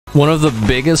One of the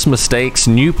biggest mistakes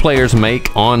new players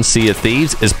make on Sea of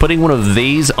Thieves is putting one of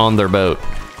these on their boat.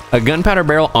 A gunpowder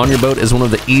barrel on your boat is one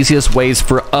of the easiest ways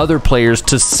for other players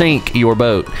to sink your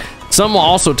boat. Some will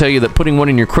also tell you that putting one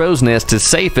in your crow's nest is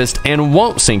safest and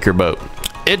won't sink your boat.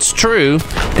 It's true,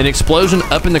 an explosion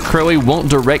up in the Crowy won't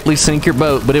directly sink your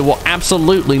boat, but it will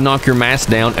absolutely knock your mast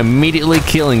down, immediately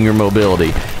killing your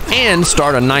mobility, and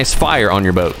start a nice fire on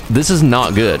your boat. This is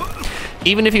not good.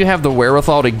 Even if you have the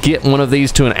wherewithal to get one of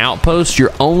these to an outpost,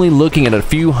 you're only looking at a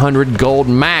few hundred gold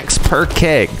max per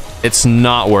keg. It's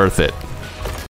not worth it.